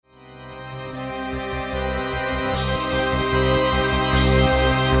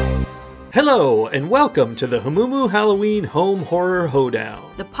Hello, and welcome to the Hamumu Halloween Home Horror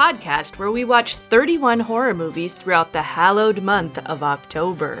Hoedown. The podcast where we watch 31 horror movies throughout the hallowed month of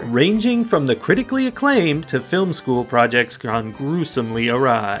October. Ranging from the critically acclaimed to film school projects gone gruesomely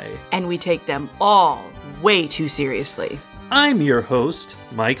awry. And we take them all way too seriously. I'm your host,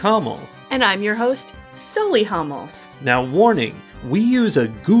 Mike Hummel. And I'm your host, Sully Hummel. Now warning, we use a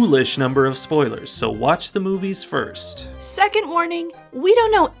ghoulish number of spoilers, so watch the movies first. Second warning, we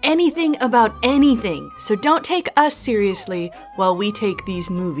don't know anything about anything, so don't take us seriously while we take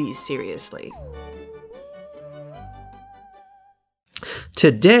these movies seriously.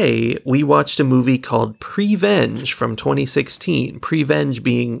 Today, we watched a movie called Prevenge from 2016. Prevenge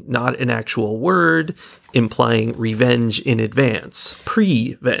being not an actual word, implying revenge in advance.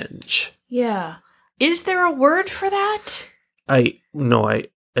 Prevenge. Yeah. Is there a word for that? I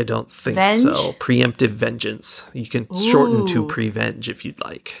don't think Venge? so. Preemptive vengeance. You can shorten to prevenge if you'd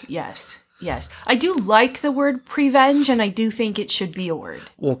like. Yes. I do like the word prevenge, and I do think it should be a word.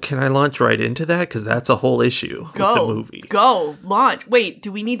 Well, can I launch right into that? Because that's a whole issue with the movie. Go. Launch. Wait,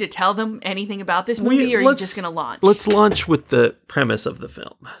 do we need to tell them anything about this movie, or are you just going to launch? Let's launch with the premise of the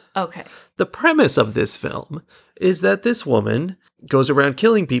film. Okay. The premise of this film is that this woman goes around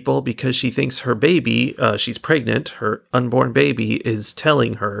killing people because she thinks her baby, she's pregnant, her unborn baby is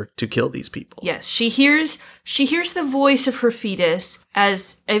telling her to kill these people. Yes, she hears the voice of her fetus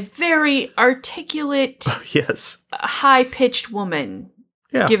as a very articulate, yes, high-pitched woman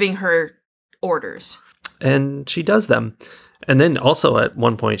giving her orders. And she does them. And then also at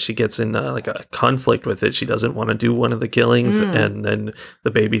one point she gets in like a conflict with it. She doesn't want to do one of the killings. And then the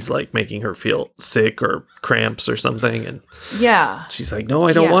baby's like making her feel sick or cramps or something. And she's like, no,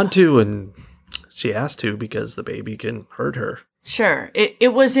 I don't want to. And she has to because the baby can hurt her. Sure.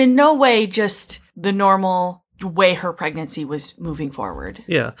 It was in no way just the normal way her pregnancy was moving forward.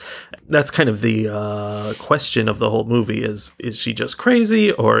 Yeah. That's kind of the question of the whole movie is she just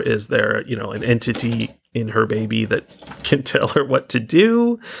crazy, or is there, an entity in her baby that can tell her what to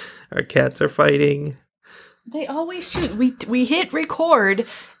do? Our cats are fighting. They always shoot. We hit record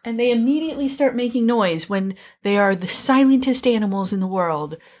and they immediately start making noise when they are the silentest animals in the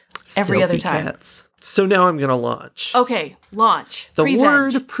world every Stealthy other time. Cats. So now I'm going to launch. Okay, launch. The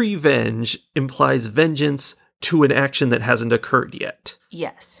Prevenge. word prevenge implies vengeance to an action that hasn't occurred yet.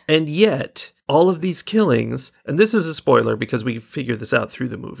 Yes. And yet, all of these killings, and this is a spoiler because we figure this out through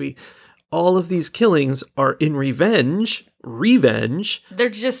the movie, all of these killings are in revenge. They're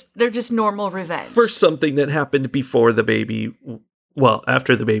just normal revenge. For something that happened before the baby,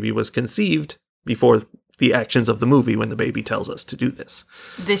 after the baby was conceived, before the actions of the movie when the baby tells us to do this.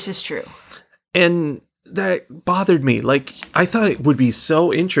 This is true. And that bothered me. Like, I thought it would be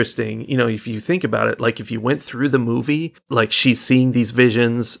so interesting, if you think about it, like if you went through the movie, like she's seeing these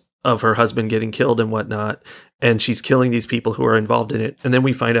visions of her husband getting killed and whatnot, and she's killing these people who are involved in it. And then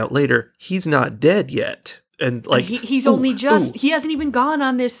we find out later, he's not dead yet. And like, he's only just, he hasn't even gone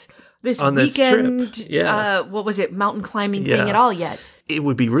on this weekend, trip. Yeah. What was it, mountain climbing thing at all yet. It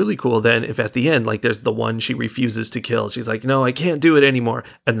would be really cool then if at the end, like there's the one she refuses to kill. She's like, no, I can't do it anymore.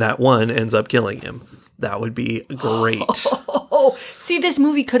 And that one ends up killing him. That would be great. See, this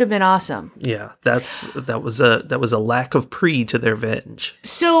movie could have been awesome. Yeah, that was a lack of to their venge.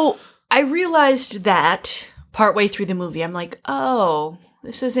 So I realized that partway through the movie, I'm like, oh,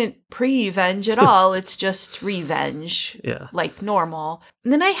 this isn't prevenge at all. It's just revenge. Yeah. Like normal.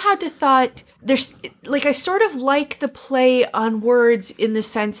 And then I had the thought, I sort of like the play on words in the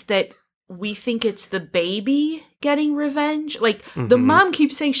sense that we think it's the baby getting revenge. Like, the mom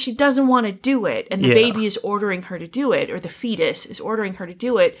keeps saying she doesn't want to do it, and the baby is ordering her to do it, or the fetus is ordering her to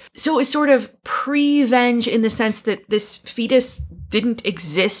do it. So it's sort of prevenge in the sense that this fetus didn't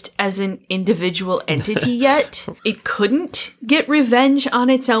exist as an individual entity yet. It couldn't get revenge on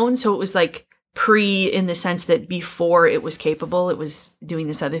its own, so it was like in the sense that before it was capable, it was doing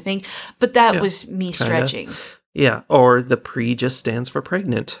this other thing. But that was me stretching. Yeah, or the just stands for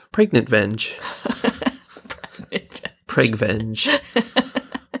pregnant. Pregnant venge. Preg-venge.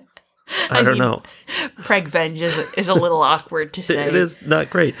 I don't know. Preg-venge is a little awkward to say. It is not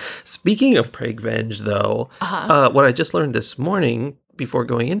great. Speaking of preg-venge, though, what I just learned this morning before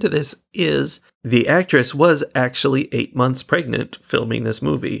going into this is the actress was actually 8 months pregnant filming this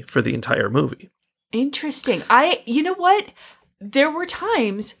movie for the entire movie. Interesting. You know what? There were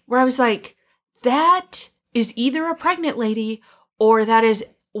times where I was like, that is either a pregnant lady or that is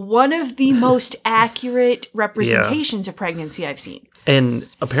one of the most accurate representations of pregnancy I've seen. And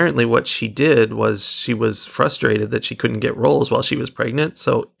apparently what she did was she was frustrated that she couldn't get roles while she was pregnant.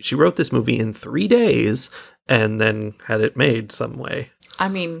 So she wrote this movie in 3 days and then had it made some way. I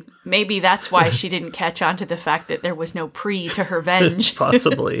mean, maybe that's why she didn't catch on to the fact that there was no pre to her venge.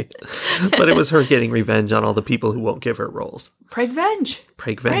 Possibly. But it was her getting revenge on all the people who won't give her roles. Prevenge.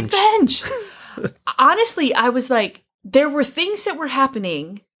 Prevenge. Honestly, I was like, there were things that were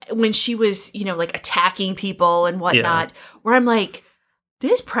happening when she was, like attacking people and whatnot, where I'm like,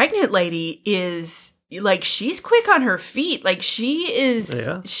 this pregnant lady is like, she's quick on her feet. Like she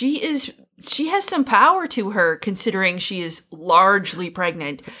has some power to her considering she is largely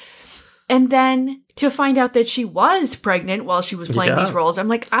pregnant. And then to find out that she was pregnant while she was playing these roles, I'm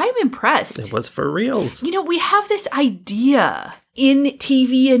like, I'm impressed. It was for reals. We have this idea in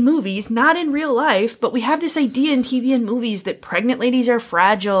TV and movies, not in real life, but we have this idea in TV and movies that pregnant ladies are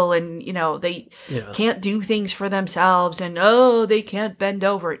fragile and, they can't do things for themselves and, they can't bend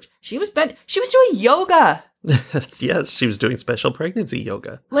over. She was doing yoga. Yes, she was doing special pregnancy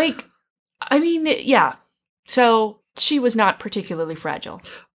yoga. Like, I mean, yeah. So she was not particularly fragile.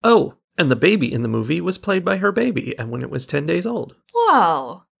 Oh, and the baby in the movie was played by her baby, and when it was 10 days old.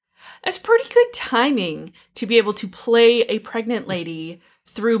 Wow. That's pretty good timing to be able to play a pregnant lady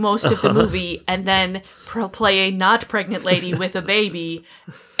through most of the movie and then play a not pregnant lady with a baby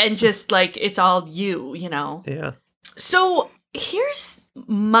and just like, it's all you. Yeah. So here's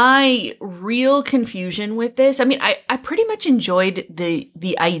my real confusion with this. I mean, I pretty much enjoyed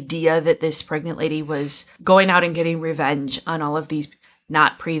the idea that this pregnant lady was going out and getting revenge on all of these,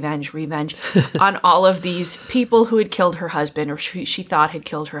 not revenge, on all of these people who had killed her husband or she thought had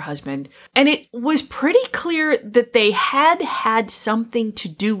killed her husband. And it was pretty clear that they had something to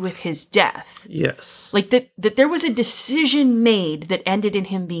do with his death. Yes. Like that there was a decision made that ended in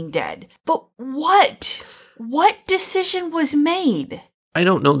him being dead. But what? What decision was made? I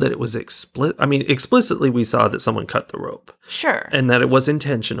don't know that it was explicit. I mean, explicitly we saw that someone cut the rope. Sure. And that it was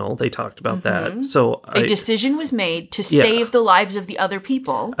intentional. They talked about that. So a decision was made to save the lives of the other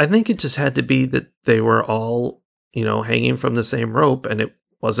people. I think it just had to be that they were all, hanging from the same rope and it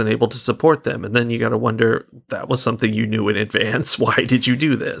wasn't able to support them. And then you got to wonder, that was something you knew in advance. Why did you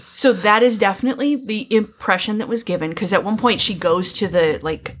do this? So that is definitely the impression that was given. Because at one point she goes to the,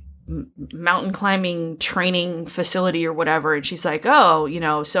 mountain climbing training facility or whatever, and she's like,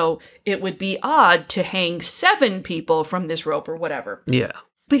 so it would be odd to hang 7 people from this rope or whatever. Yeah.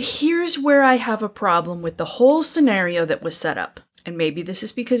 But here's where I have a problem with the whole scenario that was set up. And maybe this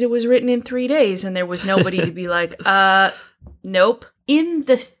is because it was written in 3 days and there was nobody to be like, nope. In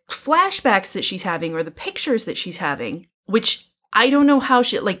the flashbacks that she's having or the pictures that she's having, which I don't know how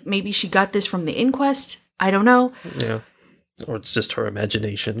maybe she got this from the inquest. I don't know. Yeah. Or it's just her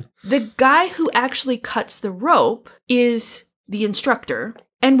imagination. The guy who actually cuts the rope is the instructor.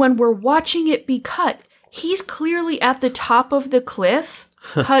 And when we're watching it be cut, he's clearly at the top of the cliff,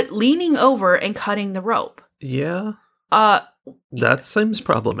 leaning over and cutting the rope. Yeah. That seems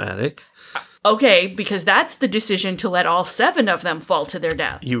problematic. Okay, because that's the decision to let all 7 of them fall to their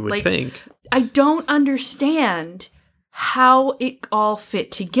death. You would think. I don't understand how it all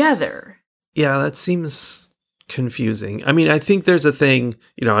fit together. Yeah, that seems confusing. I mean, I think there's a thing,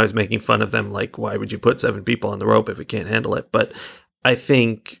 I was making fun of them, like, why would you put 7 people on the rope if it can't handle it? But I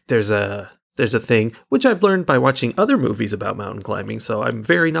think there's a thing, which I've learned by watching other movies about mountain climbing, so I'm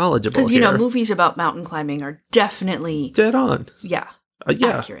very knowledgeable because, movies about mountain climbing are definitely... dead on. Yeah.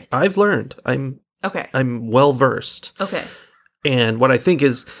 Accurate. I've learned. I'm well-versed. Okay. And what I think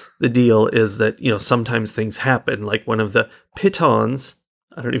is the deal is that, sometimes things happen, like one of the pitons,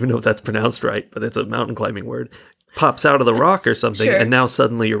 I don't even know if that's pronounced right, but it's a mountain climbing word, pops out of the rock or something, Sure. And now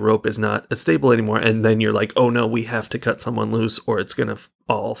suddenly your rope is not as stable anymore, and then you're like, oh no, we have to cut someone loose or it's going to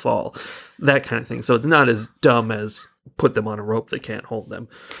all fall. That kind of thing. So it's not as dumb as put them on a rope that can't hold them.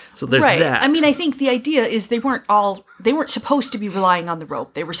 So there's that. I mean, I think the idea is they weren't supposed to be relying on the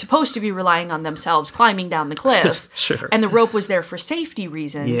rope. They were supposed to be relying on themselves climbing down the cliff. Sure. And the rope was there for safety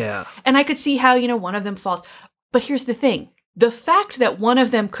reasons. Yeah. And I could see how, one of them falls. But here's the thing. The fact that one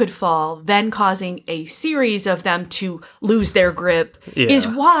of them could fall, then causing a series of them to lose their grip, is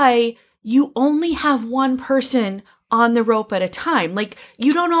why you only have one person on the rope at a time. Like,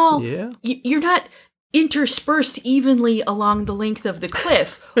 you don't all... Yeah. You're not interspersed evenly along the length of the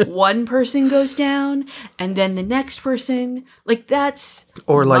cliff. One person goes down, and then the next person... Like, that's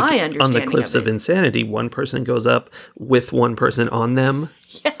or like my understanding on the cliffs of insanity, one person goes up with one person on them.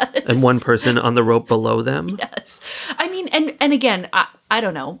 Yes. And one person on the rope below them. Yes. I mean, and again, I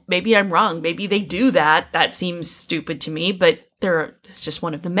don't know. Maybe I'm wrong. Maybe they do that. That seems stupid to me, but it's just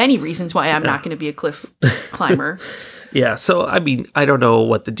one of the many reasons why I'm not going to be a cliff climber. Yeah. So, I mean, I don't know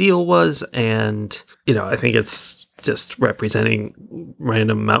what the deal was. And, I think it's just representing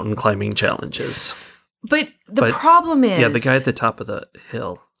random mountain climbing challenges. But the problem is... Yeah, the guy at the top of the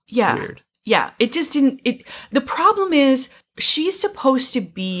hill. It's weird. Yeah, it just didn't... The problem is she's supposed to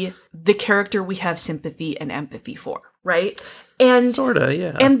be the character we have sympathy and empathy for, right? And sorta,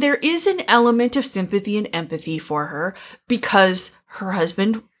 yeah. And there is an element of sympathy and empathy for her because her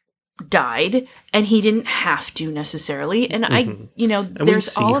husband died and he didn't have to necessarily. And and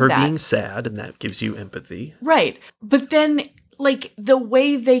there's all of that. We see her being sad and that gives you empathy. Right. But then... like, the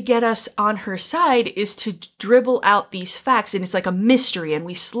way they get us on her side is to dribble out these facts, and it's like a mystery, and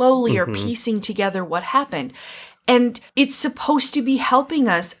we slowly are piecing together what happened. And it's supposed to be helping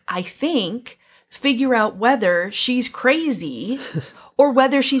us, I think, figure out whether she's crazy or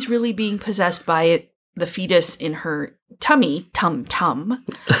whether she's really being possessed by the fetus in her tummy, tum-tum.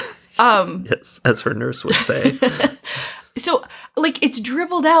 Yes, as her nurse would say. So, like, it's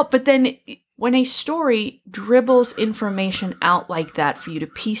dribbled out, but then... when a story dribbles information out like that for you to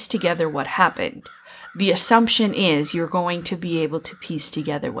piece together what happened, the assumption is you're going to be able to piece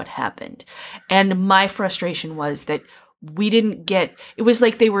together what happened. And my frustration was that we didn't get... it was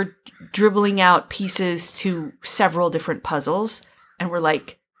like they were dribbling out pieces to several different puzzles, and we're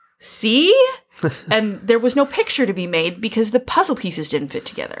like, see? And there was no picture to be made because the puzzle pieces didn't fit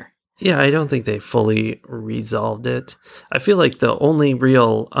together. Yeah, I don't think they fully resolved it. I feel like the only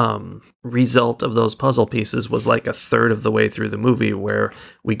real result of those puzzle pieces was like a third of the way through the movie, where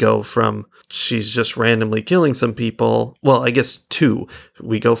we go from she's just randomly killing some people. Well, I guess two.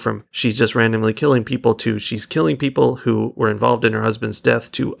 We go from she's just randomly killing people to she's killing people who were involved in her husband's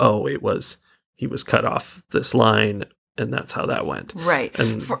death to, he was cut off this line. And that's how that went. Right.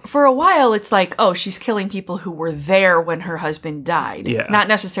 And for a while, it's like, she's killing people who were there when her husband died. Yeah. Not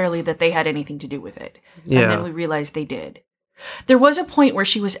necessarily that they had anything to do with it. Yeah. And then we realized they did. There was a point where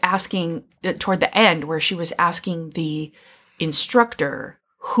she was asking, toward the end, where she was asking the instructor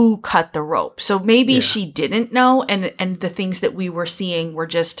who cut the rope. So maybe she didn't know, and the things that we were seeing were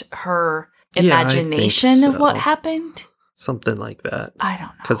just her imagination of what happened. Something like that. I don't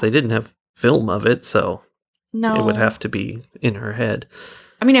know. Because they didn't have film of it, so... no. It would have to be in her head.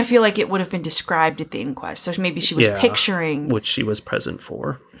 I mean, I feel like it would have been described at the inquest. So maybe she was picturing... which she was present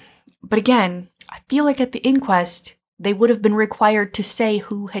for. But again, I feel like at the inquest, they would have been required to say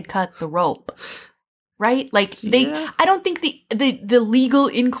who had cut the rope. Right? Like, I don't think the legal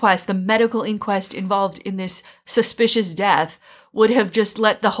inquest, the medical inquest involved in this suspicious death would have just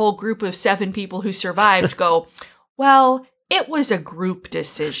let the whole group of 7 people who survived go, well... it was a group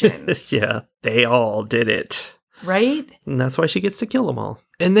decision. Yeah, they all did it. Right? And that's why she gets to kill them all.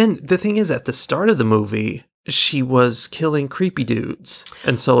 And then the thing is, at the start of the movie, she was killing creepy dudes.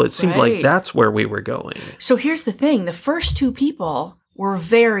 And so it seemed like that's where we were going. So here's the thing. The first 2 people were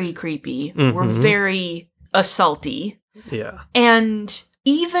very creepy, were very assaulty. Yeah. And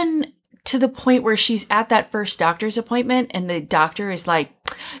even to the point where she's at that first doctor's appointment and the doctor is like,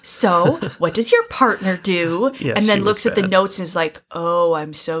 so what does your partner do? Yeah, and then looks at the notes and is like, oh,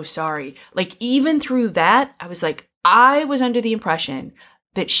 I'm so sorry. Like, even through that, I was like, I was under the impression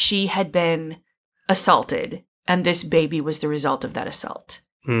that she had been assaulted and this baby was the result of that assault.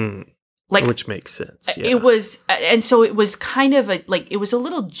 Like, which makes sense. Yeah. It was, and so it was kind of it was a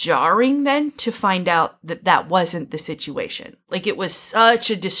little jarring then to find out that that wasn't the situation. Like, it was such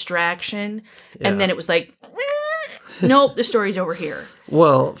a distraction. Yeah. And then it was like, nope, the story's over here.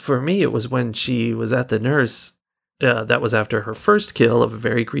 Well, for me, it was when she was at the nurse. That was after her first kill of a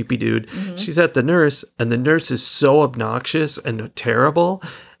very creepy dude. Mm-hmm. She's at the nurse, and the nurse is so obnoxious and terrible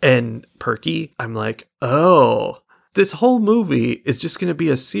and perky. I'm like, oh, this whole movie is just going to be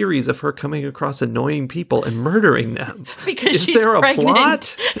a series of her coming across annoying people and murdering them. Because is she's there a pregnant.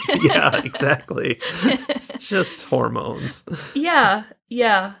 plot? Yeah, exactly. It's just hormones. Yeah.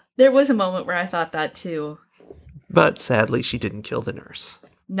 There was a moment where I thought that too. But sadly, she didn't kill the nurse.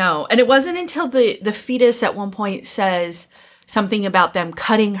 No. And it wasn't until the fetus at one point says something about them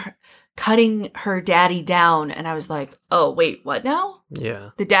cutting her daddy down. And I was like, oh, wait, what now? Yeah.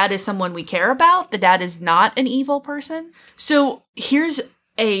 The dad is someone we care about. The dad is not an evil person. So here's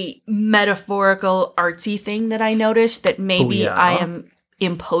a metaphorical artsy thing that I noticed that maybe I am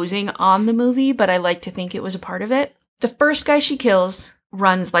imposing on the movie, but I like to think it was a part of it. The first guy she kills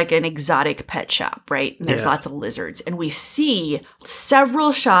runs like an exotic pet shop, right? And there's lots of lizards. And we see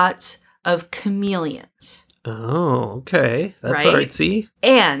several shots of chameleons. Oh, okay. That's right? artsy.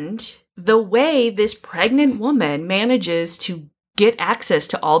 And the way this pregnant woman manages to get access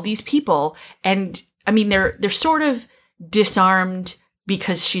to all these people, and I mean, they're sort of disarmed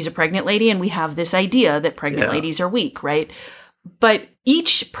because she's a pregnant lady, and we have this idea that pregnant ladies are weak, right? But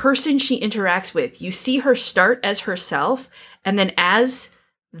each person she interacts with, you see her start as herself, and then as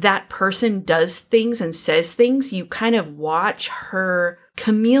that person does things and says things, you kind of watch her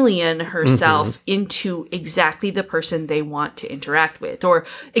chameleon herself into exactly the person they want to interact with, or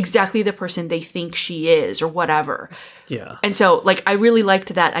exactly the person they think she is, or whatever. Yeah. And so, like, I really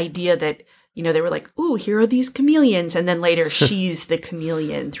liked that idea that, you know, they were like, ooh, here are these chameleons. And then later she's the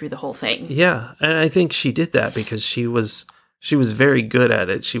chameleon through the whole thing. Yeah. And I think she did that because she was very good at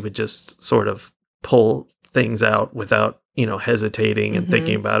it. She would just sort of pull things out without, you know, hesitating and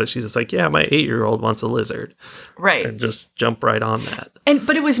thinking about it. She's just like, yeah, my 8-year-old wants a lizard. Right. And just jump right on that.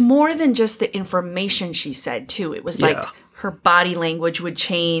 But it was more than just the information she said, too. It was like her body language would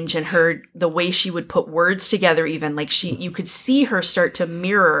change, and the way she would put words together, even like you could see her start to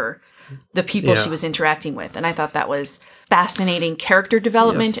mirror the people she was interacting with. And I thought that was fascinating character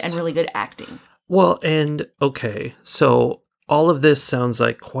development and really good acting. Well, and okay, so all of this sounds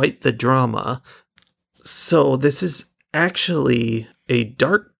like quite the drama. So this is actually a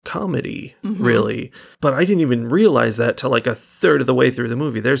dark comedy, really. But I didn't even realize that till like a third of the way through the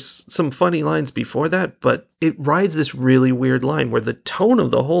movie. There's some funny lines before that, but it rides this really weird line where the tone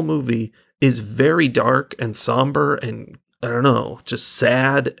of the whole movie is very dark and somber and, I don't know, just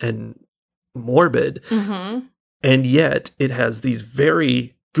sad and morbid. And yet it has these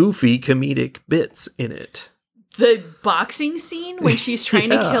very goofy comedic bits in it. The boxing scene when she's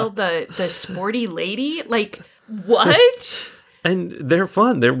trying to kill the sporty lady, like, what? And they're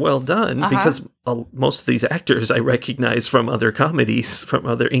fun. They're well done because most of these actors I recognize from other comedies, from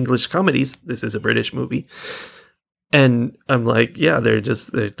other English comedies. This is a British movie. And I'm like, yeah, they're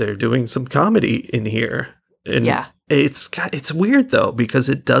doing some comedy in here. And it's weird though, because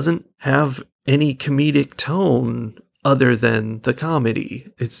it doesn't have any comedic tone other than the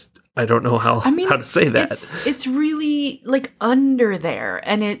comedy. I don't know how to say that. It's really like under there.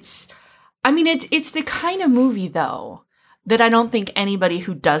 And it's the kind of movie though that I don't think anybody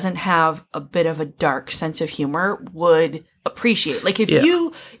who doesn't have a bit of a dark sense of humor would appreciate. Like if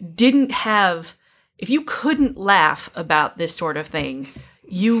you couldn't laugh about this sort of thing,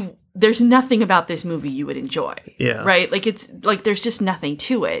 there's nothing about this movie you would enjoy. Yeah. Right? Like it's like there's just nothing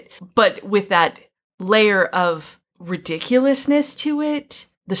to it. But with that layer of ridiculousness to it,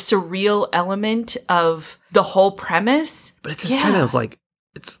 the surreal element of the whole premise. But it's just kind of like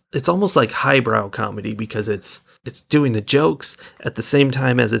it's almost like highbrow comedy because it's doing the jokes at the same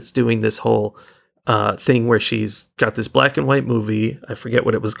time as it's doing this whole thing where she's got this black and white movie. I forget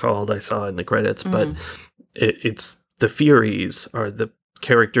what it was called. I saw it in the credits, but it's the Furies are the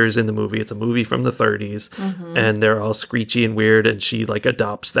characters in the movie. It's a movie from the 30s and they're all screechy and weird, and she like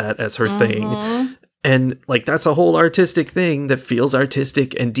adopts that as her thing. And like that's a whole artistic thing that feels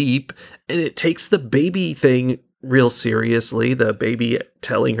artistic and deep, and it takes the baby thing real seriously. The baby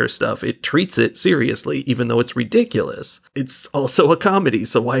telling her stuff, it treats it seriously even though it's ridiculous. It's also a comedy,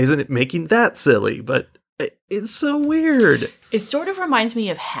 so why isn't it making that silly? But it's so weird. It sort of reminds me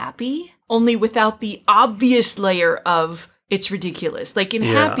of Happy, only without the obvious layer of it's ridiculous. Like in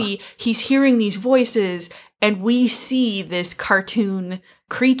Happy, he's hearing these voices and we see this cartoon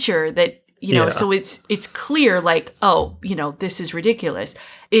creature that, you know, so it's clear like, oh, you know, this is ridiculous.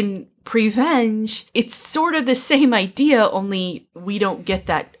 In Prevenge, it's sort of the same idea, only we don't get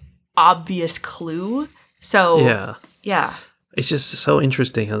that obvious clue. So, yeah. It's just so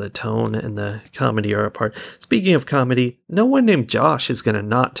interesting how the tone and the comedy are apart. Speaking of comedy, no one named Josh is going to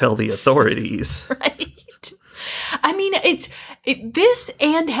not tell the authorities. Right. I mean, this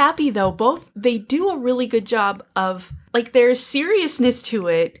and Happy, though, both, they do a really good job of, like, there's seriousness to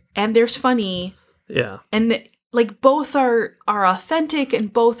it, and there's funny. Yeah. And, like, both are authentic,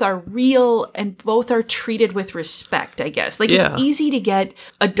 and both are real, and both are treated with respect, I guess. Like, it's easy to get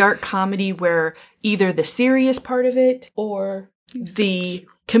a dark comedy where either the serious part of it or the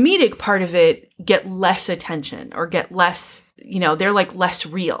comedic part of it get less attention or get less, you know, they're like less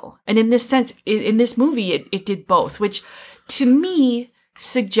real. And in this sense, in this movie, it did both, which to me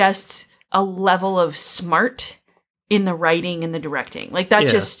suggests a level of smart in the writing and the directing. Like that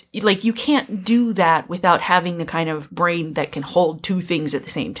just, like you can't do that without having the kind of brain that can hold two things at the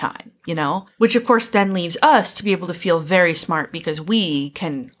same time, you know? Which of course then leaves us to be able to feel very smart because we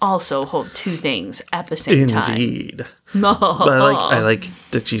can also hold two things at the same time. Indeed. No. But I like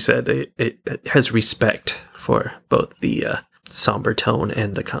that you said it has respect for both the somber tone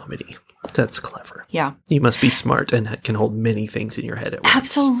and the comedy. That's clever. Yeah. You must be smart and can hold many things in your head at once.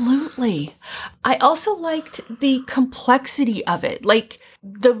 Absolutely. I also liked the complexity of it. Like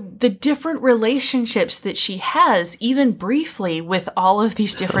the different relationships that she has, even briefly, with all of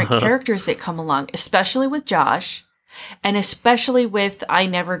these different characters that come along, especially with Josh, and especially with, I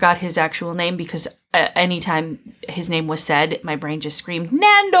never got his actual name because anytime his name was said, my brain just screamed,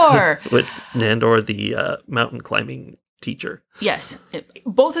 Nandor! With Nandor, the mountain climbing teacher. Yes.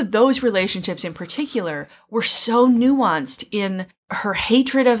 Both of those relationships in particular were so nuanced in her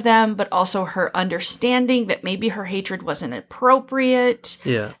hatred of them, but also her understanding that maybe her hatred wasn't appropriate.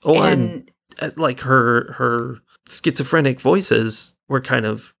 Yeah. Oh, and like her schizophrenic voices were kind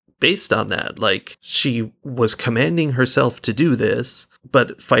of based on that. Like, she was commanding herself to do this,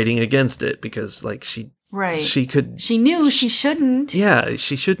 but fighting against it because, like, she knew she shouldn't. Yeah,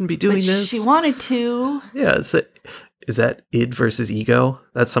 she shouldn't be doing this. She wanted to. Yeah, is that id versus ego?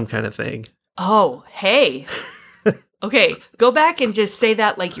 That's some kind of thing. Oh, hey. Okay, go back and just say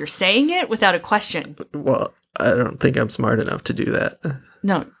that like you're saying it without a question. Well, I don't think I'm smart enough to do that.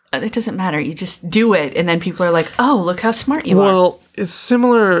 No, it doesn't matter. You just do it, and then people are like, oh, look how smart you are. Well, it's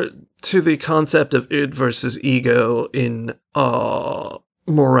similar to the concept of id versus ego in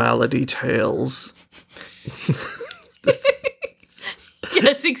morality tales.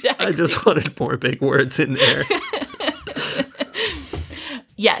 Yes, exactly. I just wanted more big words in there.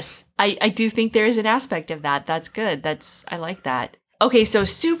 Yes, I do think there is an aspect of that. That's good. I like that. Okay, so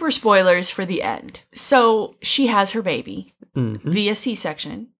super spoilers for the end. So she has her baby via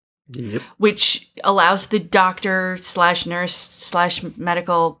C-section. Yep. Which allows the doctor / nurse /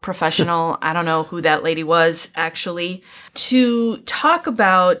 medical professional, I don't know who that lady was actually, to talk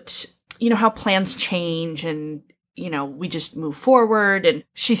about, how plans change and, we just move forward. And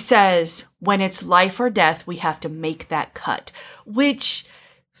she says, when it's life or death, we have to make that cut, which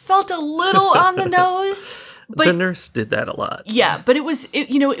felt a little on the nose. But the nurse did that a lot. Yeah, but it was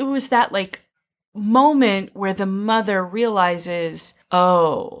that like moment where the mother realizes,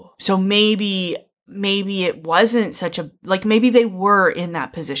 oh, so maybe it wasn't such a, like, maybe they were in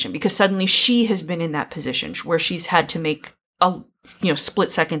that position because suddenly she has been in that position where she's had to make a,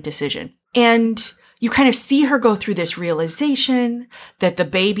 split-second decision. And you kind of see her go through this realization that the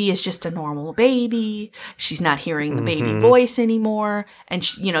baby is just a normal baby. She's not hearing the baby voice anymore.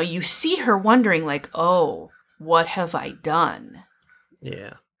 And, you see her wondering like, oh, what have I done?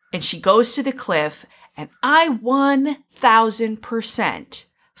 Yeah. And she goes to the cliff, and I 1000%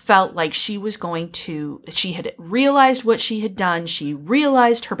 felt like she had realized what she had done. She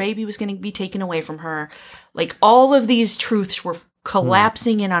realized her baby was going to be taken away from her. Like, all of these truths were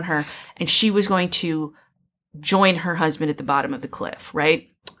collapsing in on her, and she was going to join her husband at the bottom of the cliff, right?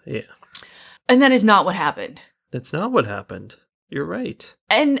 Yeah. And that is not what happened. That's not what happened. You're right.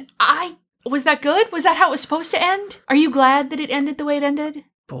 And was that good? Was that how it was supposed to end? Are you glad that it ended the way it ended?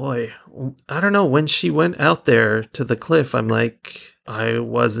 Boy, I don't know. When she went out there to the cliff, I'm like, I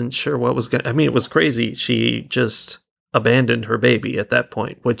wasn't sure what was going to... I mean, it was crazy. She just abandoned her baby at that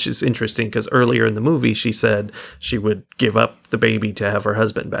point, which is interesting because earlier in the movie, she said she would give up the baby to have her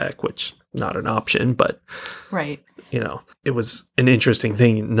husband back, which not an option, but... Right. It was an interesting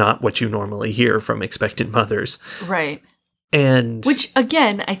thing, not what you normally hear from expectant mothers. Right. And... Which,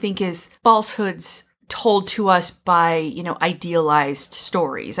 again, I think is falsehoods told to us by, idealized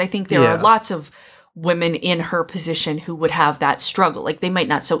stories. I think there are lots of women in her position who would have that struggle. Like, they might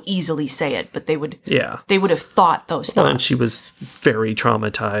not so easily say it, but they would have thought those thoughts. And she was very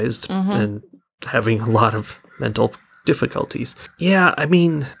traumatized and having a lot of mental difficulties. Yeah, I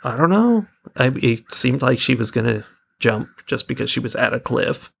mean, I don't know. It seemed like she was going to jump just because she was at a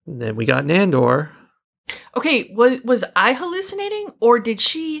cliff. And then we got Nandor. Okay, was I hallucinating, or did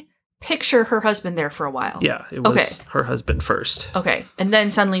she picture her husband there for a while? Yeah, it was her husband first. Okay, and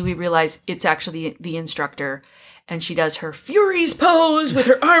then suddenly we realize it's actually the instructor, and she does her Furies pose with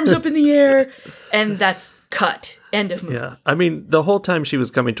her arms up in the air, and that's cut. End of movie. Yeah, I mean, the whole time she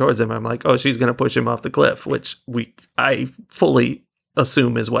was coming towards him, I'm like, oh, she's going to push him off the cliff, which I fully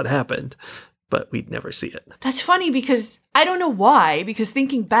assume is what happened, but we'd never see it. That's funny because I don't know why, because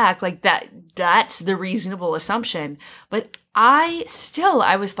thinking back, like that's the reasonable assumption, but I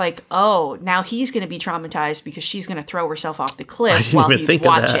was like, oh, now he's going to be traumatized because she's going to throw herself off the cliff while he's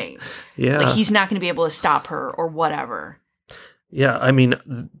watching. Yeah. Like, he's not going to be able to stop her or whatever. Yeah, I mean,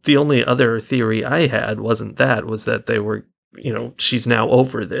 the only other theory I had was that they were, she's now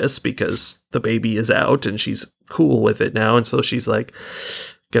over this because the baby is out and she's cool with it now. And so she's like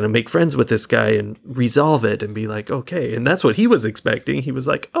going to make friends with this guy and resolve it and be like, okay. And that's what he was expecting. He was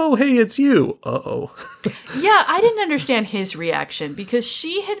like, oh, hey, it's you. Uh-oh. Yeah, I didn't understand his reaction because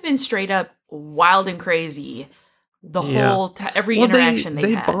she had been straight up wild and crazy the whole every interaction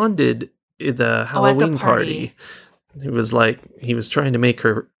they had. They bonded at the Halloween party. It was like he was trying to make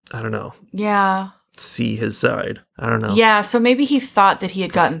her, I don't know. Yeah. See his side. I don't know. Yeah, so maybe he thought that he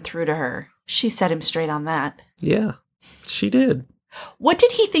had gotten through to her. She set him straight on that. Yeah, she did. What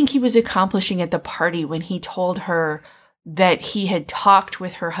did he think he was accomplishing at the party when he told her that he had talked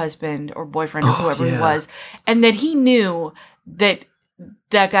with her husband or boyfriend or whoever he was, and that he knew that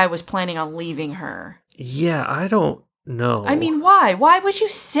that guy was planning on leaving her? Yeah, I don't know. I mean, why? Why would you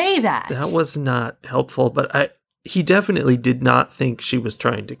say that? That was not helpful, but he definitely did not think she was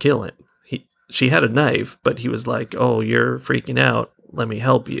trying to kill him. She had a knife, but he was like, "Oh, you're freaking out. Let me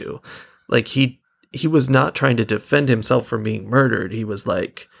help you." Like he was not trying to defend himself from being murdered. He was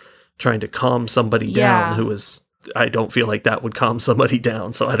like trying to calm somebody down who was, I don't feel like that would calm somebody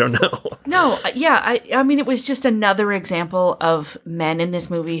down, so I don't know. No, yeah, I mean, it was just another example of men in this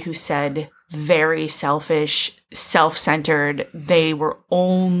movie who said very selfish, self-centered, they were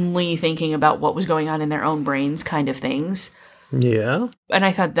only thinking about what was going on in their own brains kind of things. Yeah. And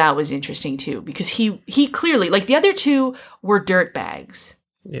I thought that was interesting too, because he clearly, like the other two were dirtbags.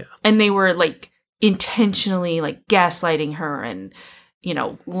 Yeah. And they were like intentionally like gaslighting her and, you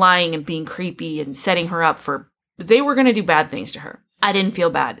know, lying and being creepy and setting her up for, they were going to do bad things to her. I didn't feel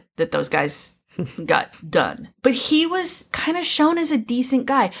bad that those guys got done. But he was kind of shown as a decent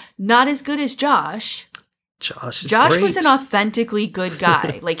guy. Not as good as Josh. Josh great. Was an authentically good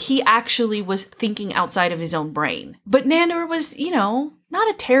guy. Like, he actually was thinking outside of his own brain. But Nandor was, you know, not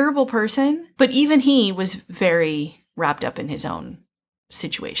a terrible person. But even he was very wrapped up in his own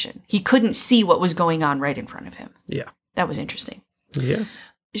situation. He couldn't see what was going on right in front of him. Yeah. That was interesting. Yeah.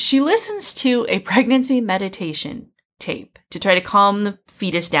 She listens to a pregnancy meditation tape to try to calm the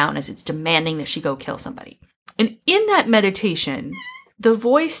fetus down as it's demanding that she go kill somebody. And in that meditation, the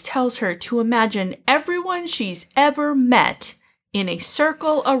voice tells her to imagine everyone she's ever met in a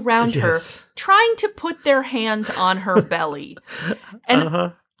circle around her, trying to put their hands on her belly.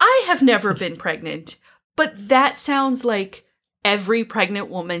 And I have never been pregnant, but that sounds like every pregnant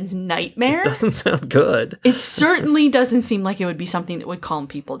woman's nightmare. It doesn't sound good. It certainly doesn't seem like it would be something that would calm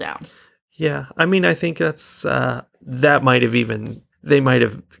people down. Yeah, I mean, I think that's, that might have they might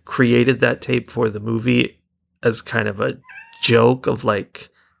have created that tape for the movie as kind of a joke of like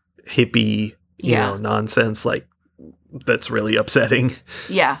hippie, you know, nonsense, like that's really upsetting.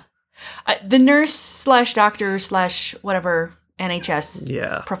 Yeah. The nurse / doctor / whatever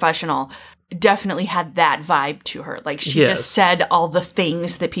NHS professional definitely had that vibe to her. Like, she just said all the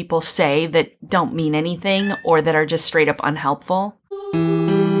things that people say that don't mean anything or that are just straight up unhelpful.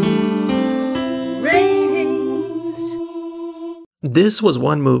 This was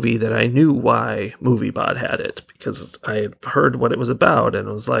one movie that I knew why MovieBot had it, because I had heard what it was about and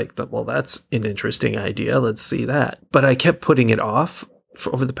was like, well, that's an interesting idea. Let's see that. But I kept putting it off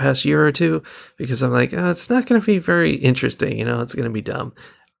for over the past year or two because I'm like, it's not going to be very interesting. You know, it's going to be dumb.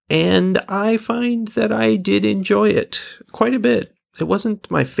 And I find that I did enjoy it quite a bit. It wasn't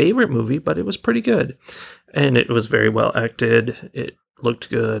my favorite movie, but it was pretty good. And it was very well acted. It looked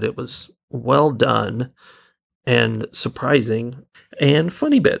good. It was well done and surprising and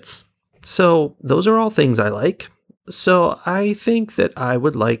funny bits. So those are all things I like. So I think that I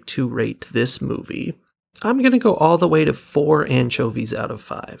would like to rate this movie. I'm going to go all the way to 4 anchovies out of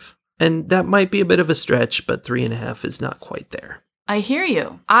 5. And that might be a bit of a stretch, but 3.5 is not quite there. I hear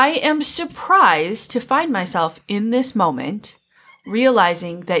you. I am surprised to find myself in this moment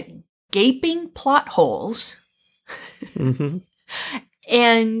realizing that gaping plot holes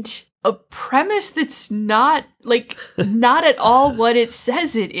and a premise that's not at all what it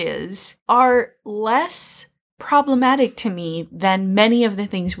says it is are less problematic to me than many of the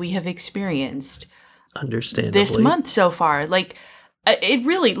things we have experienced this month so far. Like, it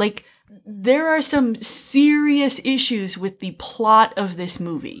really, like, there are some serious issues with the plot of this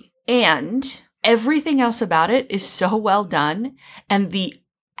movie, and everything else about it is so well done, and the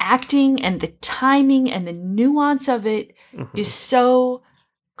acting and the timing and the nuance of it is so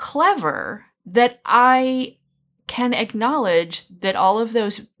clever that I can acknowledge that all of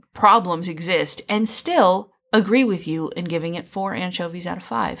those problems exist and still agree with you in giving it 4 anchovies out of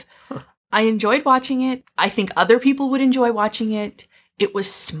 5. I enjoyed watching it. I think other people would enjoy watching it. It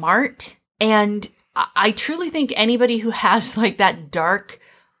was smart, and I truly think anybody who has like that dark,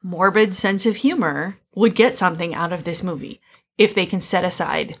 morbid sense of humor would get something out of this movie if they can set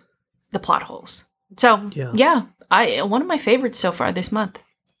aside the plot holes. So, yeah, one of my favorites so far this month.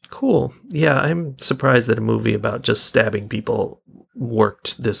 Cool. Yeah, I'm surprised that a movie about just stabbing people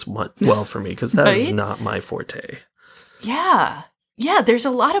worked this well for me, because that is not my forte. Yeah. Yeah, there's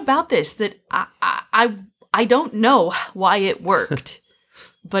a lot about this that I don't know why it worked,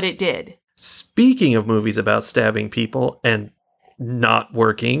 but it did. Speaking of movies about stabbing people and not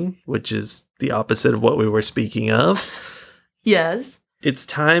working, which is the opposite of what we were speaking of. Yes. It's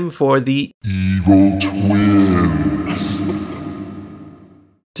time for the Evil Twins.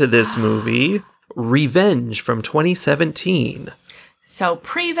 to this movie, Revenge from 2017. So,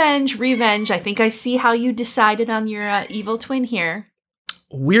 Prevenge, Revenge. I think I see how you decided on your evil twin here.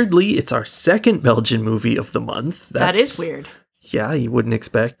 Weirdly, it's our second Belgian movie of the month. That is weird. Yeah, you wouldn't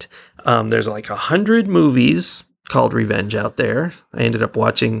expect. There's like 100 movies called Revenge out there. I ended up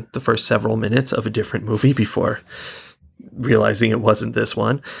watching the first several minutes of a different movie before realizing it wasn't this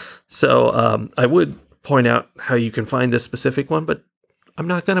one. So I would point out how you can find this specific one, but I'm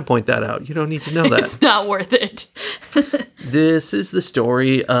not going to point that out. You don't need to know that. It's not worth it. This is the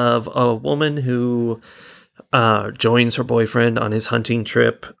story of a woman who joins her boyfriend on his hunting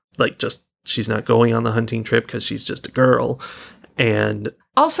trip. She's not going on the hunting trip because she's just a girl. And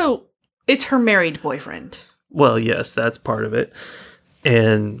also, it's her married boyfriend. Well, yes, that's part of it.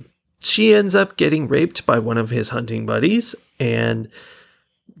 And she ends up getting raped by one of his hunting buddies. And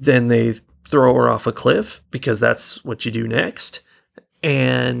then they throw her off a cliff because that's what you do next.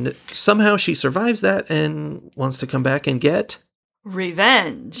 And somehow she survives that and wants to come back and get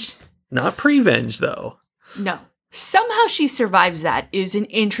revenge. Not prevenge, though. No. Somehow she survives that is an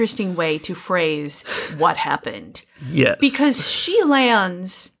interesting way to phrase what happened. Yes. Because she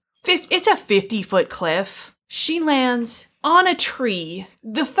lands, it's a 50-foot cliff. She lands on a tree.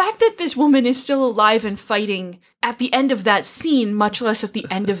 The fact that this woman is still alive and fighting at the end of that scene, much less at the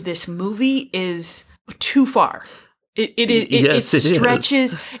end of this movie, is too far. It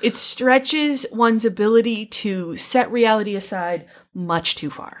stretches one's ability to set reality aside much too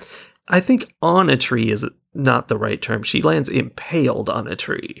far. I think on a tree is not the right term. She lands impaled on a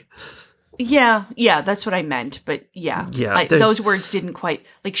tree. Yeah, that's what I meant. But yeah, those words didn't quite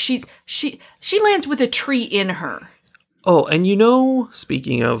she lands with a tree in her. Oh, and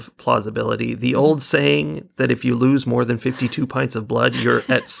speaking of plausibility, the old saying that if you lose more than 52 pints of blood, you're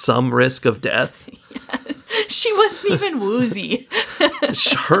at some risk of death. Yes, she wasn't even woozy.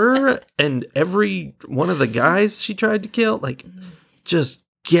 Her and every one of the guys she tried to kill, just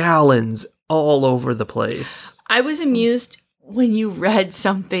gallons all over the place. I was amused when you read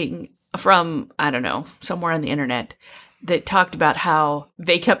something from, I don't know, somewhere on the internet that talked about how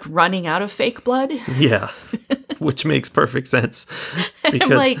they kept running out of fake blood. Yeah, which makes perfect sense.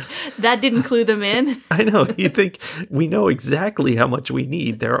 Because that didn't clue them in. I know. You think we know exactly how much we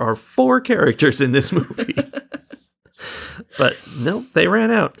need. There are 4 characters in this movie. But no, they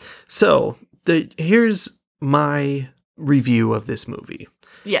ran out. So here's my review of this movie.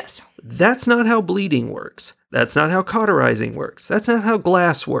 Yes. That's not how bleeding works. That's not how cauterizing works. That's not how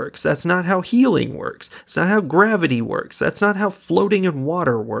glass works. That's not how healing works. It's not how gravity works. That's not how floating in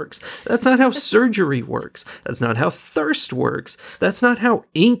water works. That's not how surgery works. That's not how thirst works. That's not how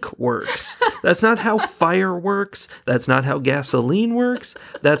ink works. That's not how fire works. That's not how gasoline works.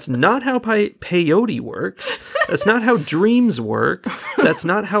 That's not how peyote works. That's not how dreams work. That's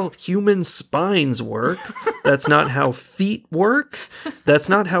not how human spines work. That's not how feet work. That's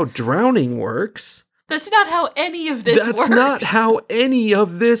not how drowning works. That's not how any of this works. That's not how any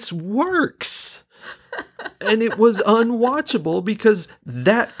of this works. And it was unwatchable because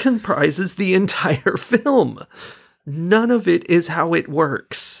that comprises the entire film. None of it is how it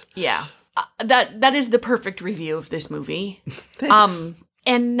works. Yeah. That is the perfect review of this movie. Thanks.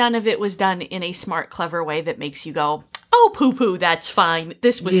 And none of it was done in a smart, clever way that makes you go, oh, poo-poo, that's fine.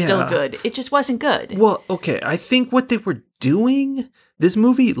 This was still good. It just wasn't good. Well, okay, I think what they were doing, this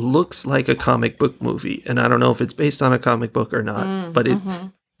movie looks like a comic book movie. And I don't know if it's based on a comic book or not, but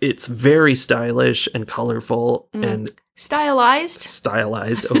it's very stylish and colorful and... Stylized,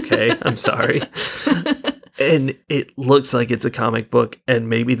 okay, I'm sorry. And it looks like it's a comic book, and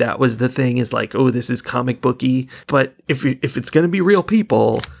maybe that was the thing, is this is comic booky. But if it's going to be real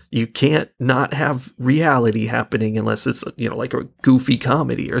people, you can't not have reality happening unless it's, like a goofy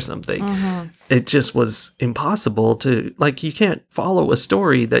comedy or something. Mm-hmm. It just was impossible to, you can't follow a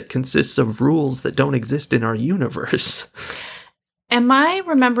story that consists of rules that don't exist in our universe. Am I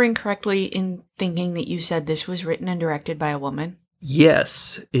remembering correctly in thinking that you said this was written and directed by a woman?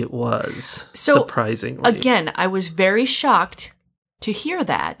 Yes, it was. So, surprisingly. Again, I was very shocked to hear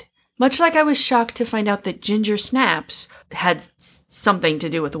that. Much like I was shocked to find out that Ginger Snaps had something to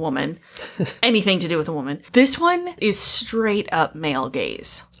do with a woman. Anything to do with a woman. This one is straight up male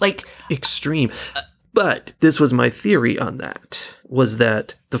gaze. Extreme. But this was my theory on that. Was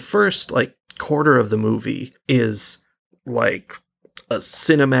that the first, quarter of the movie is, a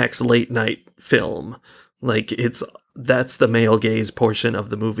Cinemax late night film. That's the male gaze portion of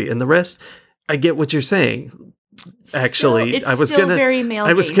the movie. And the rest, I get what you're saying. Actually, I was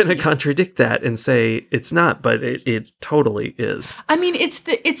gonna contradict that and say it's not, but it totally is. I mean, it's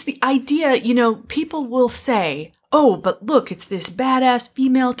the idea, people will say, oh, but look, it's this badass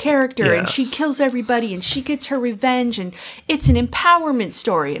female character and she Yes. kills everybody and she gets her revenge and it's an empowerment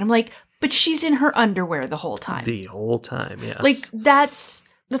story. And I'm like, but she's in her underwear the whole time. The whole time, yes. Like, that's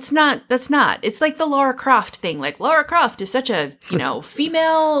not. It's like the Lara Croft thing. Like, Lara Croft is such a,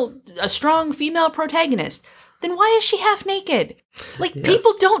 a strong female protagonist. Then why is she half naked? Like,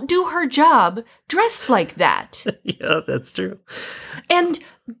 people don't do her job dressed like that. Yeah, that's true. And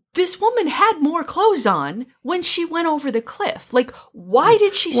this woman had more clothes on when she went over the cliff. Like, why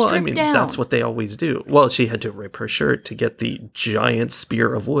did she strip down? That's what they always do. Well, she had to rip her shirt to get the giant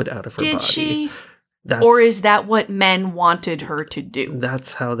spear of wood out of her body. Did she? Or is that what men wanted her to do?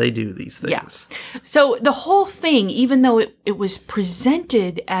 That's how they do these things. Yeah. So the whole thing, even though it was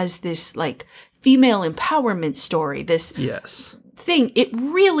presented as this, like, female empowerment story, this thing, it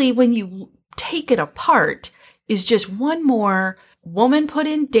really, when you take it apart, is just one more woman put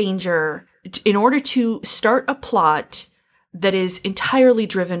in danger in order to start a plot that is entirely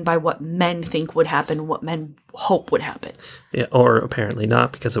driven by what men think would happen, what men hope would happen. Yeah, or apparently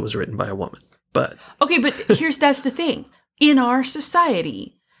not, because it was written by a woman. But okay, but that's the thing. In our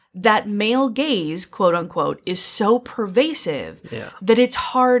society, that male gaze, quote unquote, is so pervasive that it's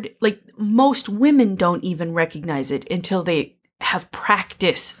hard. Like, most women don't even recognize it until they have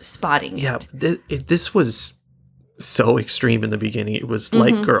practice spotting it. Yeah, this was so extreme in the beginning. It was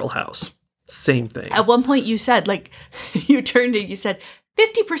like Girl House. Same thing. At one point you said, like, you turned and you said,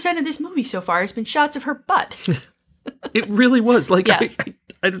 50% of this movie so far has been shots of her butt. It really was. Like,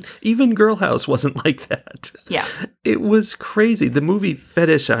 even Girl House wasn't like that. Yeah. It was crazy. The movie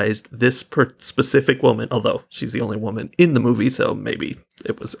fetishized this specific woman, although she's the only woman in the movie, so maybe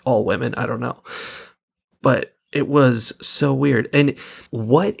it was all women. I don't know. But it was so weird. And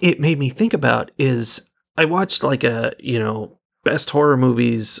what it made me think about is I watched like a, best horror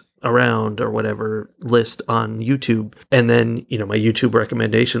movies around or whatever list on YouTube. And then, my YouTube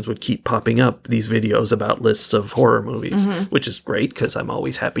recommendations would keep popping up these videos about lists of horror movies, which is great because I'm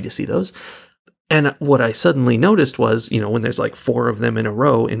always happy to see those. And what I suddenly noticed was, when there's like 4 of them in a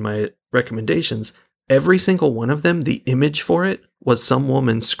row in my recommendations, every single one of them, the image for it was some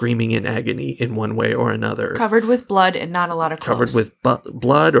woman screaming in agony in one way or another. Covered with blood and not a lot of clothes. Covered with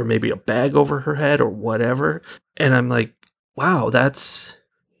blood or maybe a bag over her head or whatever. And I'm like, wow, that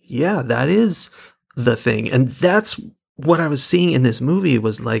is the thing. And that's what I was seeing in this movie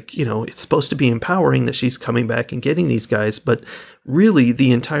was like, it's supposed to be empowering that she's coming back and getting these guys, but really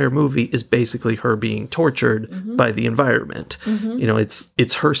the entire movie is basically her being tortured by the environment.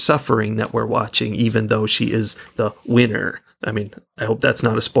 It's her suffering that we're watching, even though she is the winner. I mean, I hope that's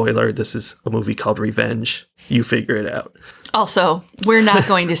not a spoiler. This is a movie called Revenge. You figure it out. Also, we're not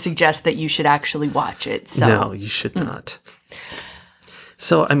going to suggest that you should actually watch it. So. No, you should not.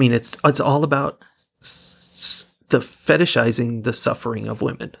 So, I mean, it's all about the fetishizing the suffering of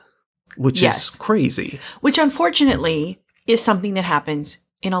women, which is crazy. Which, unfortunately, is something that happens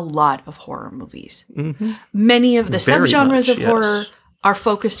in a lot of horror movies. Many of the subgenres of horror are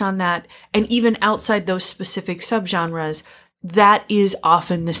focused on that. And even outside those specific subgenres, that is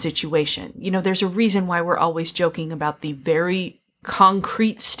often the situation. There's a reason why we're always joking about the very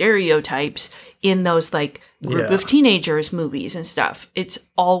concrete stereotypes in those, like, group of teenagers movies and stuff.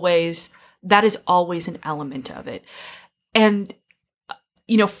 That is always an element of it. And,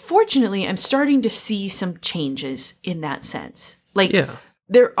 fortunately, I'm starting to see some changes in that sense. Like,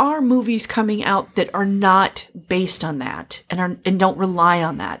 there are movies coming out that are not based on that and don't rely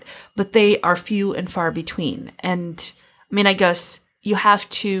on that, but they are few and far between. And, I mean, I guess you have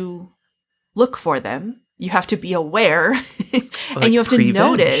to look for them. You have to be aware and you have to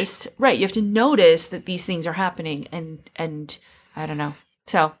notice, right? You have to notice that these things are happening and I don't know.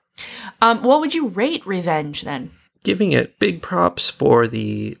 So, what would you rate Revenge then? Giving it big props for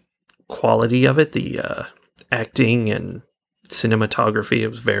the quality of it, the acting and cinematography. It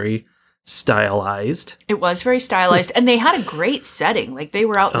was very stylized. It was very stylized and they had a great setting. Like they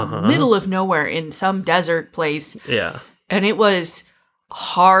were out in the middle of nowhere in some desert place. Yeah. And it was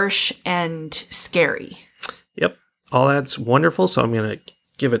harsh and scary. Yep. All that's wonderful. So I'm going to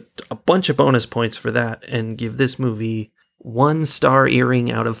give it a bunch of bonus points for that and give this movie 1 star earring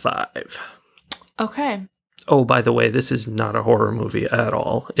out of 5. Okay. Oh, by the way, this is not a horror movie at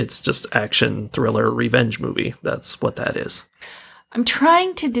all. It's just action, thriller, revenge movie. That's what that is. I'm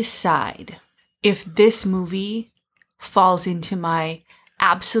trying to decide if this movie falls into my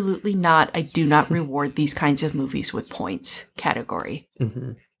absolutely not, I do not reward these kinds of movies with points category.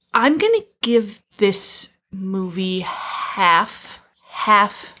 I'm going to give this movie half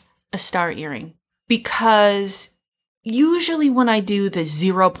a star earring because usually when I do the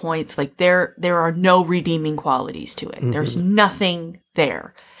 0 points, like there are no redeeming qualities to it. There's nothing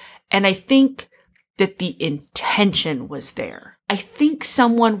there. And I think that the intention was there. I think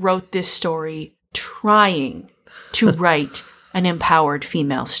someone wrote this story trying to write an empowered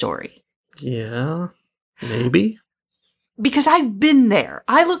female story. Yeah, maybe. Because I've been there.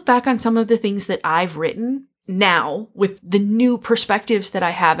 I look back on some of the things that I've written now with the new perspectives that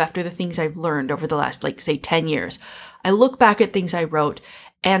I have after the things I've learned over the last, like, say, 10 years. I look back at things I wrote,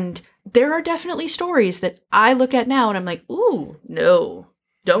 and there are definitely stories that I look at now and I'm like, ooh, no,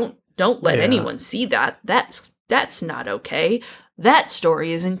 don't let anyone see that. That's not okay. That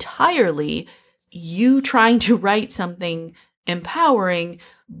story is entirely you trying to write something empowering,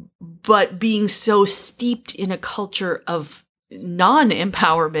 but being so steeped in a culture of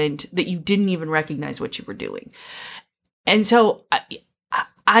non-empowerment that you didn't even recognize what you were doing. And so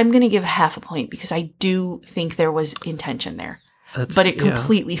I'm going to give half a point because I do think there was intention there, but it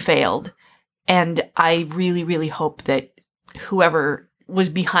completely failed. And I really, really hope that whoever was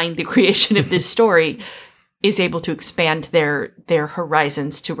behind the creation of this story is able to expand their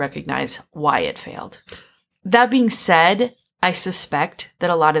horizons to recognize why it failed. That being said, I suspect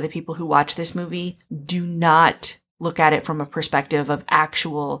that a lot of the people who watch this movie do not look at it from a perspective of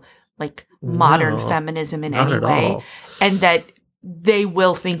actual, like, modern feminism in any way. All. And that they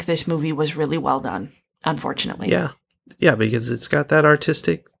will think this movie was really well done, unfortunately. Yeah. Yeah, because it's got that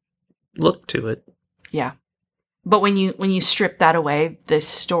artistic look to it. Yeah. But when you strip that away, this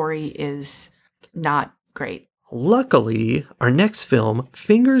story is not great. Luckily, our next film,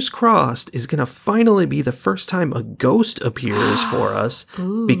 fingers crossed, is going to finally be the first time a ghost appears for us.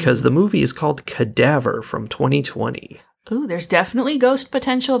 Ooh. Because the movie is called Cadaver from 2020. Ooh, there's definitely ghost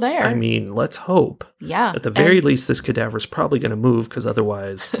potential there. I mean, let's hope. Yeah. At the very least, this cadaver is probably going to move because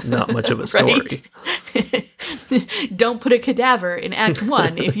otherwise, not much of a story. Don't put a cadaver in Act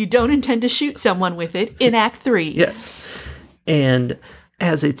 1 if you don't intend to shoot someone with it in Act 3. Yes. And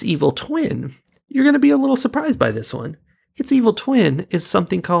as its evil twin, you're going to be a little surprised by this one. Its evil twin is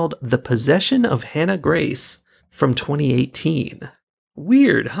something called The Possession of Hannah Grace from 2018.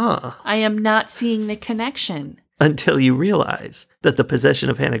 Weird, huh? I am not seeing the connection. Until you realize that The Possession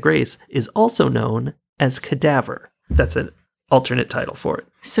of Hannah Grace is also known as Cadaver. That's an alternate title for it.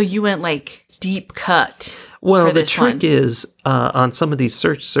 So you went, like, deep cut. Well, the trick is, on some of these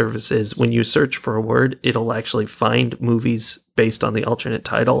search services, when you search for a word, it'll actually find movies based on the alternate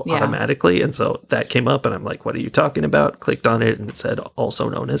title automatically. And so that came up, and I'm like, what are you talking about? Clicked on it, and it said, also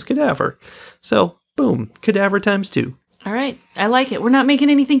known as Cadaver. So, boom, Cadaver times 2. All right. I like it. We're not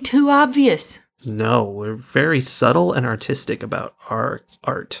making anything too obvious. No, we're very subtle and artistic about our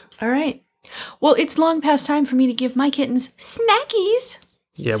art. All right. Well, it's long past time for me to give my kittens snackies.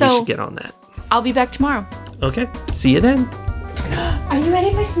 Yeah, we should get on that. I'll be back tomorrow. Okay. See you then. Are you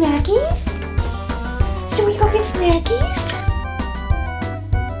ready for snackies? Should we go get snackies?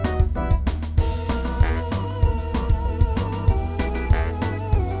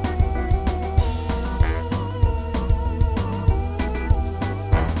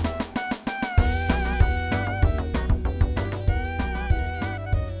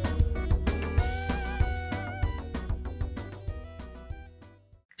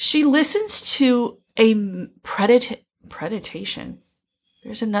 She listens to a predatation.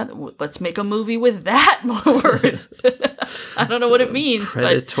 There's another. Let's make a movie with that word. I don't know what it means.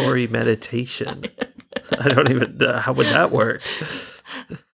 Predatory meditation. I don't even. How would that work?